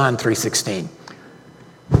it's John 3:16.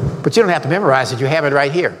 But you don't have to memorize it. You have it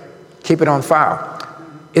right here. Keep it on file.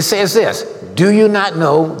 It says this, do you not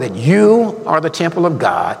know that you are the temple of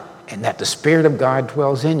God and that the Spirit of God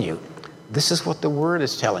dwells in you? This is what the Word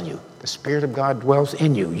is telling you. The Spirit of God dwells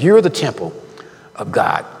in you. You're the temple of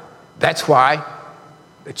God. That's why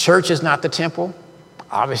the church is not the temple.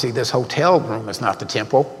 Obviously, this hotel room is not the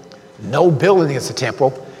temple. No building is the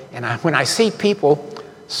temple. And when I see people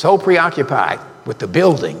so preoccupied with the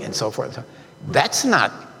building and so forth, that's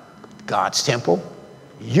not God's temple.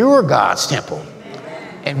 You're God's temple.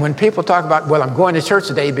 And when people talk about, well, I'm going to church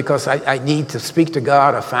today because I need to speak to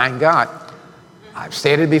God or find God, I've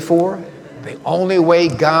said it before. The only way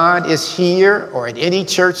God is here or at any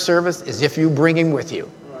church service is if you bring him with you.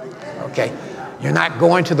 Okay? You're not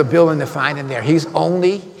going to the building to find him there. He's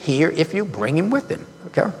only here if you bring him with him.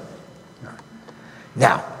 Okay?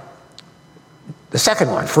 Now, the second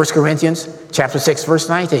one, 1 Corinthians chapter 6, verse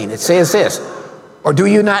 19. It says this, or do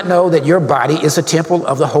you not know that your body is a temple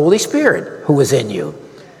of the Holy Spirit who is in you,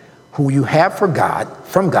 who you have from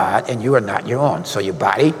God, and you are not your own? So your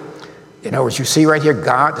body, in other words, you see right here,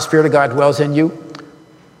 God, the Spirit of God dwells in you.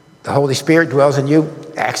 The Holy Spirit dwells in you.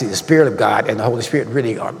 Actually, the Spirit of God and the Holy Spirit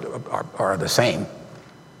really are the same.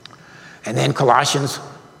 And then Colossians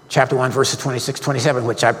chapter 1, verses 26, 27,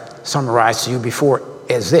 which I summarized to you before,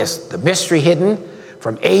 is this: the mystery hidden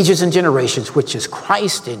from ages and generations, which is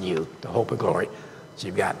Christ in you, the hope of glory. So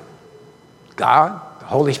you've got God, the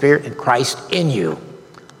Holy Spirit, and Christ in you.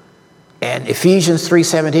 And Ephesians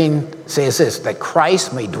 3:17 says this, that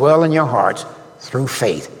Christ may dwell in your hearts through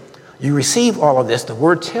faith. You receive all of this. The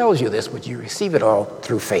word tells you this, but you receive it all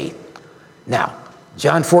through faith. Now,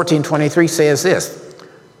 John 14:23 says this,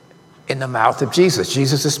 in the mouth of Jesus.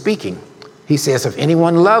 Jesus is speaking. He says, if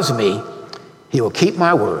anyone loves me, he will keep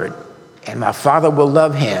my word, and my Father will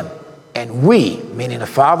love him. And we, meaning the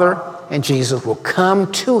Father and Jesus, will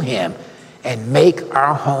come to him and make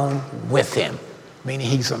our home with him. Meaning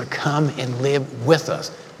he's going to come and live with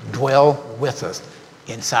us, dwell with us,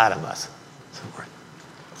 inside of us.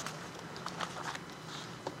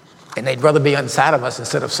 And they'd rather be inside of us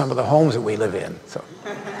instead of some of the homes that we live in.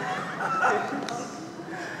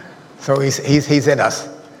 So he's in us.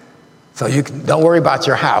 So don't worry about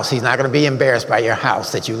your house. He's not going to be embarrassed by your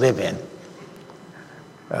house that you live in.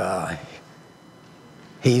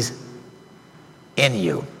 He's in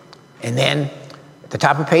you. And then at the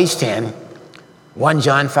top of page 10, 1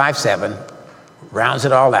 John 5:7 rounds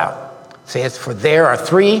it all out. Says, for there are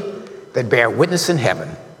three that bear witness in heaven: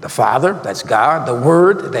 the Father, that's God; the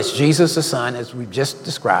Word, that's Jesus the Son, as we've just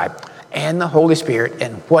described; and the Holy Spirit.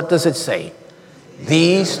 And what does it say?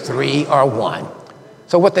 These three are one.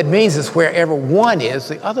 So what that means is wherever one is,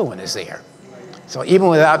 the other one is there. So even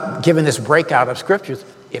without giving this breakout of scriptures,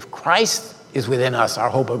 if Christ is within us, our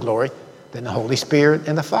hope of glory, then the Holy Spirit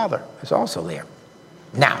and the Father is also there.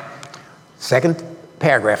 Now, second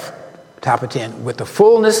paragraph, top of 10, with the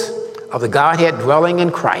fullness of the Godhead dwelling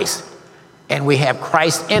in Christ, and we have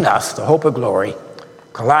Christ in us, the hope of glory,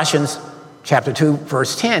 Colossians chapter 2,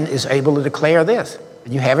 verse 10 is able to declare this.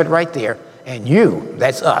 And you have it right there. And you,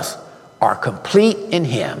 that's us, are complete in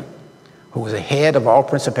him who is the head of all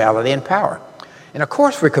principality and power. And of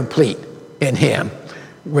course we're complete in him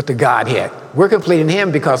with the Godhead. We're complete in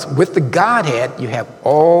him because with the Godhead you have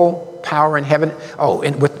all power in heaven. Oh,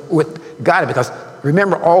 and with God, because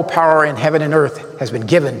remember, all power in heaven and earth has been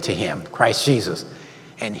given to him, Christ Jesus.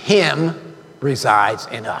 And him resides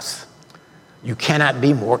in us. You cannot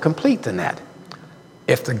be more complete than that.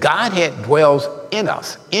 If the Godhead dwells in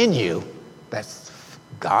us, in you, that's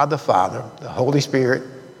God the Father, the Holy Spirit,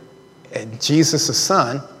 and Jesus the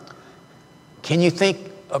Son, can you think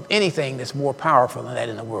of anything that's more powerful than that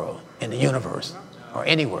in the world, in the universe, or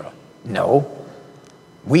any world? No.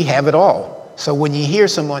 We have it all. So when you hear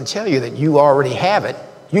someone tell you that you already have it,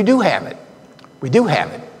 you do have it. We do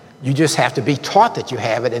have it. You just have to be taught that you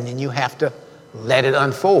have it, and then you have to let it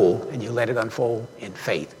unfold, and you let it unfold in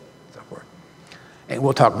faith. And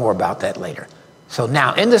we'll talk more about that later. So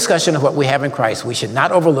now, in discussion of what we have in Christ, we should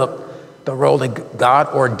not overlook the role that God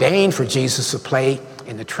ordained for Jesus to play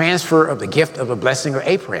in the transfer of the gift of the blessing of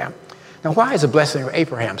Abraham. Now, why is the blessing of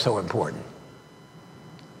Abraham so important?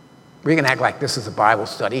 We can act like this is a Bible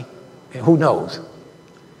study, and who knows?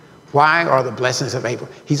 Why are the blessings of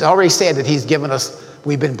Abraham? He's already said that he's given us,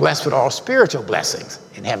 we've been blessed with all spiritual blessings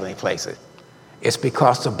in heavenly places. It's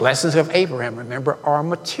because the blessings of Abraham, remember, are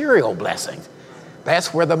material blessings.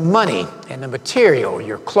 That's where the money and the material,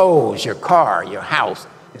 your clothes, your car, your house,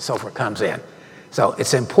 and so forth comes in. So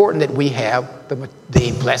it's important that we have the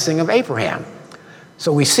blessing of Abraham.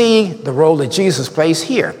 So we see the role that Jesus plays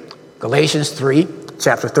here. Galatians 3, verses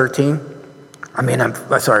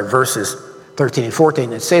 13 and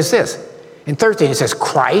 14, it says this. In 13, it says,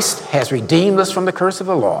 Christ has redeemed us from the curse of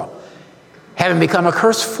the law, having become a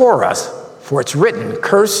curse for us, for it's written,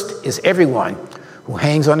 cursed is everyone who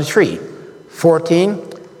hangs on a tree. 14,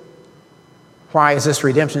 why is this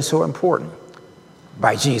redemption so important?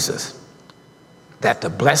 By Jesus, that the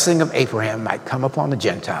blessing of Abraham might come upon the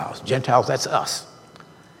Gentiles. Gentiles, that's us.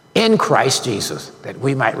 In Christ Jesus, that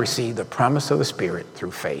we might receive the promise of the Spirit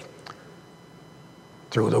through faith.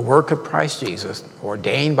 Through the work of Christ Jesus,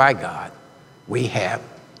 ordained by God, we have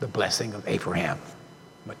the blessing of Abraham.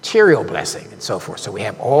 Material blessing and so forth. So we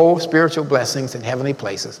have all spiritual blessings in heavenly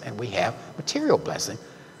places, and we have material blessing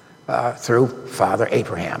through Father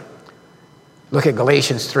Abraham. Look at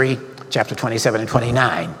Galatians 3, chapter 27 and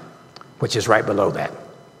 29, which is right below that.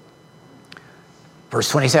 Verse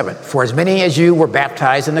 27, for as many as you were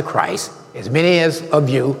baptized into Christ, as many as of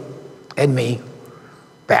you and me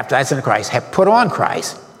baptized into Christ have put on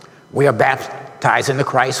Christ. We are baptized into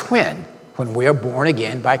Christ when? When we are born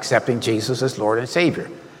again by accepting Jesus as Lord and Savior.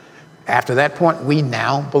 After that point, we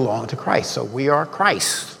now belong to Christ. So we are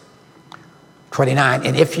Christ. 29,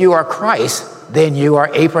 and if you are Christ, then you are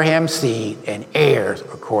Abraham's seed and heirs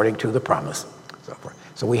according to the promise.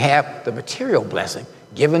 So we have the material blessing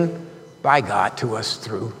given by God to us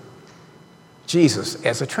through Jesus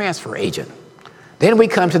as a transfer agent. Then we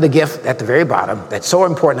come to the gift at the very bottom that's so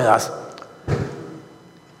important to us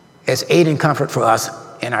as aid and comfort for us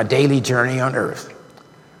in our daily journey on earth.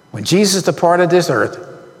 When Jesus departed this earth,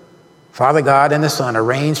 Father God and the Son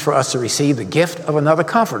arranged for us to receive the gift of another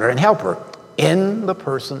comforter and helper in the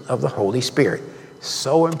person of the Holy Spirit.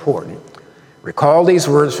 So important. Recall these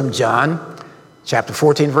words from John chapter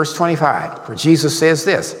 14, verse 25, where Jesus says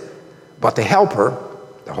this, but the helper,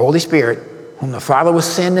 the Holy Spirit, whom the Father will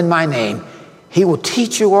send in my name, he will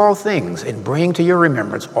teach you all things and bring to your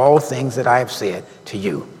remembrance all things that I have said to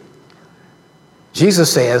you.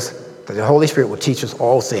 Jesus says that the Holy Spirit will teach us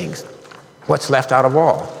all things. What's left out of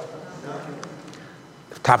all?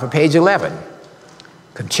 Top of page 11.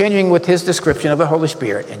 Continuing with his description of the Holy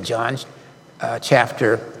Spirit in John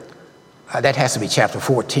chapter, that has to be chapter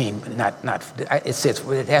 14.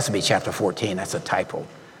 It has to be chapter 14. That's a typo.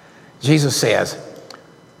 Jesus says,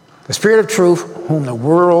 the Spirit of truth, whom the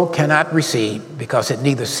world cannot receive because it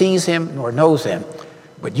neither sees him nor knows him,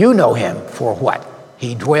 but you know him for what?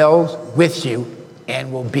 He dwells with you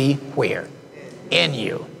and will be where? In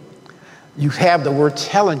you. You have the word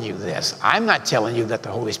telling you this. I'm not telling you that the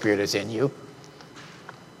Holy Spirit is in you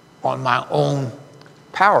on my own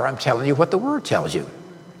power. I'm telling you what the word tells you.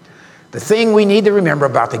 The thing we need to remember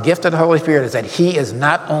about the gift of the Holy Spirit is that he is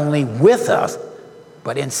not only with us,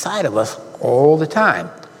 but inside of us all the time.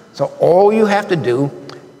 So all you have to do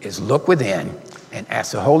is look within and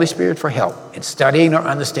ask the Holy Spirit for help in studying or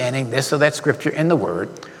understanding this or that scripture in the Word,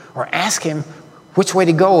 or ask him which way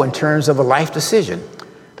to go in terms of a life decision.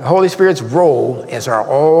 The Holy Spirit's role is our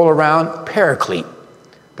all-around paraclete.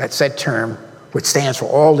 That's that term which stands for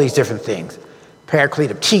all these different things.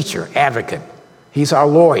 Paraclete of teacher, advocate. He's our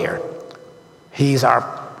lawyer. He's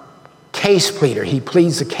our case pleader. He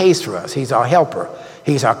pleads the case for us. He's our helper.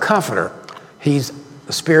 He's our comforter. He's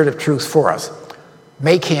the Spirit of truth for us.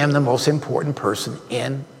 Make him the most important person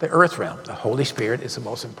in the earth realm. The Holy Spirit is the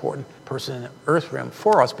most important person in the earth realm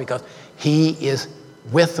for us because he is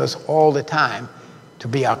with us all the time to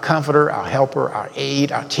be our comforter, our helper, our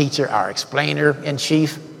aid, our teacher, our explainer in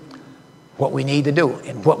chief, what we need to do.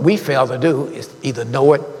 And what we fail to do is either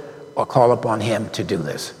know it or call upon him to do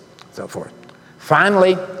this, so forth.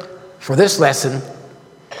 Finally, for this lesson,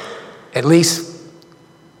 at least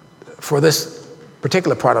for this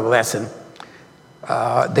particular part of the lesson,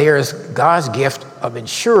 there's God's gift of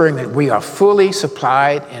ensuring that we are fully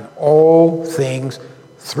supplied in all things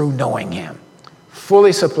through knowing him.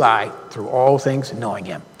 Fully supplied through all things knowing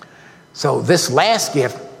him. So this last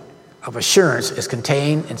gift of assurance is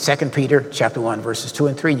contained in 2 Peter chapter 1, verses 2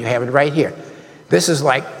 and 3, and you have it right here. This is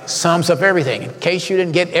like sums up everything. In case you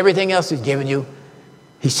didn't get everything else he's given you,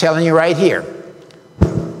 he's telling you right here.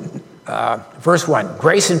 Verse 1,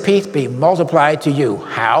 grace and peace be multiplied to you.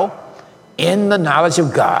 How? In the knowledge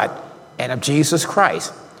of God and of Jesus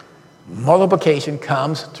Christ. Multiplication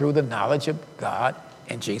comes through the knowledge of God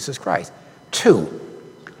and Jesus Christ. 2,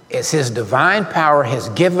 as his divine power has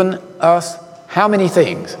given us how many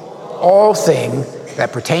things? All things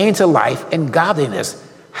that pertain to life and godliness.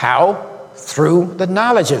 How? Through the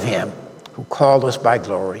knowledge of him who called us by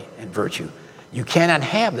glory and virtue. You cannot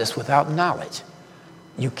have this without knowledge.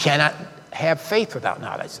 You cannot have faith without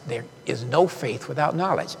knowledge. There is no faith without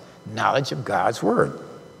knowledge. Knowledge of God's word.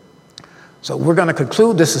 So we're going to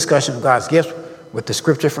conclude this discussion of God's gift with the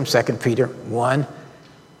scripture from 2 Peter 1,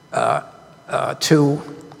 2,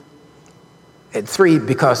 and 3,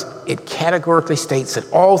 because it categorically states that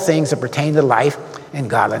all things that pertain to life and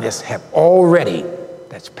godliness have already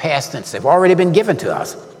That's past tense. They've already been given to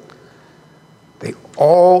us. They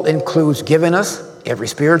all includes giving us every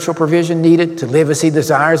spiritual provision needed to live as he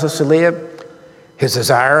desires us to live. His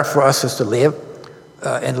desire for us is to live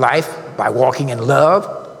in life by walking in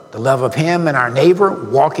love, the love of him and our neighbor,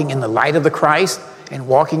 walking in the light of the Christ, and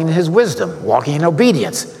walking in his wisdom, walking in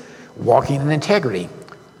obedience, walking in integrity,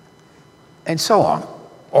 and so on.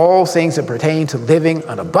 All things that pertain to living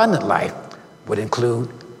an abundant life would include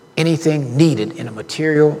anything needed in a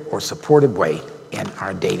material or supportive way in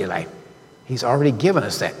our daily life. He's already given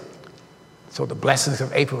us that, so the blessings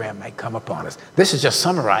of Abraham might come upon us. This is just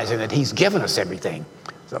summarizing that he's given us everything,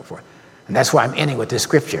 so forth. And that's why I'm ending with this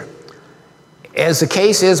scripture. As the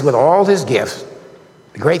case is with all his gifts,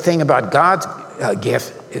 the great thing about God's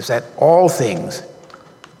gift is that all things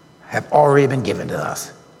have already been given to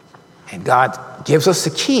us. And God gives us the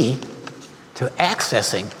key to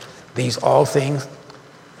accessing these all things,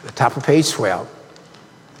 the top of page 12.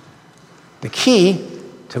 The key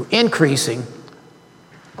to increasing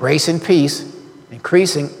grace and peace,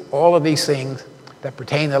 increasing all of these things that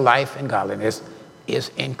pertain to life and godliness, is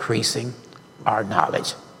increasing our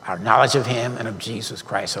knowledge of him and of Jesus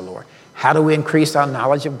Christ our Lord. How do we increase our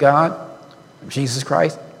knowledge of God, of Jesus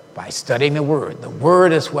Christ? By studying the Word. The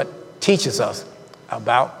Word is what teaches us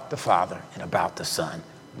about the Father and about the Son.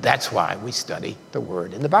 That's why we study the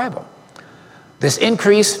Word in the Bible. This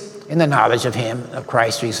increase in the knowledge of him, of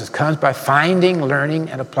Christ Jesus, comes by finding, learning,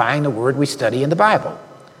 and applying the Word we study in the Bible.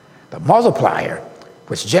 The multiplier,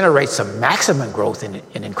 which generates some maximum growth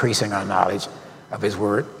in increasing our knowledge of his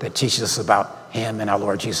Word that teaches us about him and our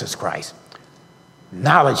Lord Jesus Christ.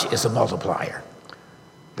 Knowledge is a multiplier.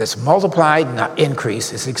 This multiplied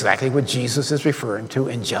increase is exactly what Jesus is referring to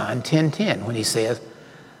in John 10:10 when he says,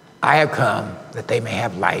 I have come that they may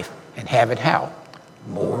have life and have it how?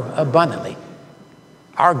 More abundantly.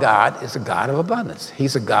 Our God is a God of abundance.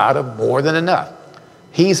 He's a God of more than enough.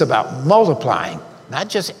 He's about multiplying, not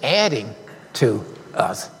just adding to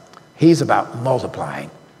us. He's about multiplying.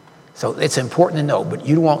 So it's important to know, but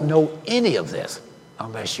you won't know any of this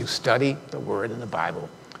unless you study the Word in the Bible,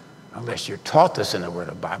 unless you're taught this in the Word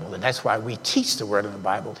of the Bible. And that's why we teach the Word of the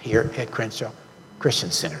Bible here at Crenshaw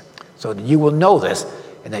Christian Center, so that you will know this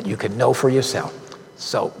and that you can know for yourself.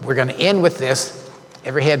 So we're going to end with this,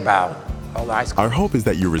 every head bowed. Our hope is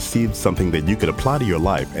that you received something that you could apply to your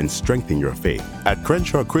life and strengthen your faith. At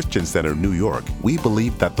Crenshaw Christian Center, New York, we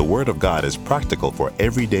believe that the Word of God is practical for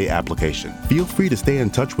everyday application. Feel free to stay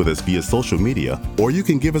in touch with us via social media, or you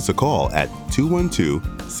can give us a call at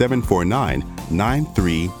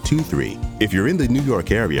 212-749-9323. If you're in the New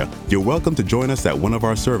York area, you're welcome to join us at one of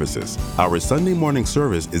our services. Our Sunday morning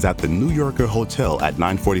service is at the New Yorker Hotel at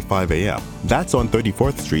 9:45 a.m. That's on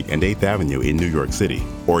 34th Street and 8th Avenue in New York City.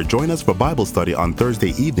 Or join us for Bible study on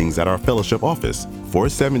Thursday evenings at our fellowship office,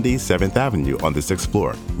 470 7th Avenue on the 6th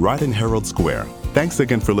floor, right in Herald Square. Thanks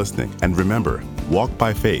again for listening, and remember, walk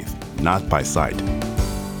by faith, not by sight.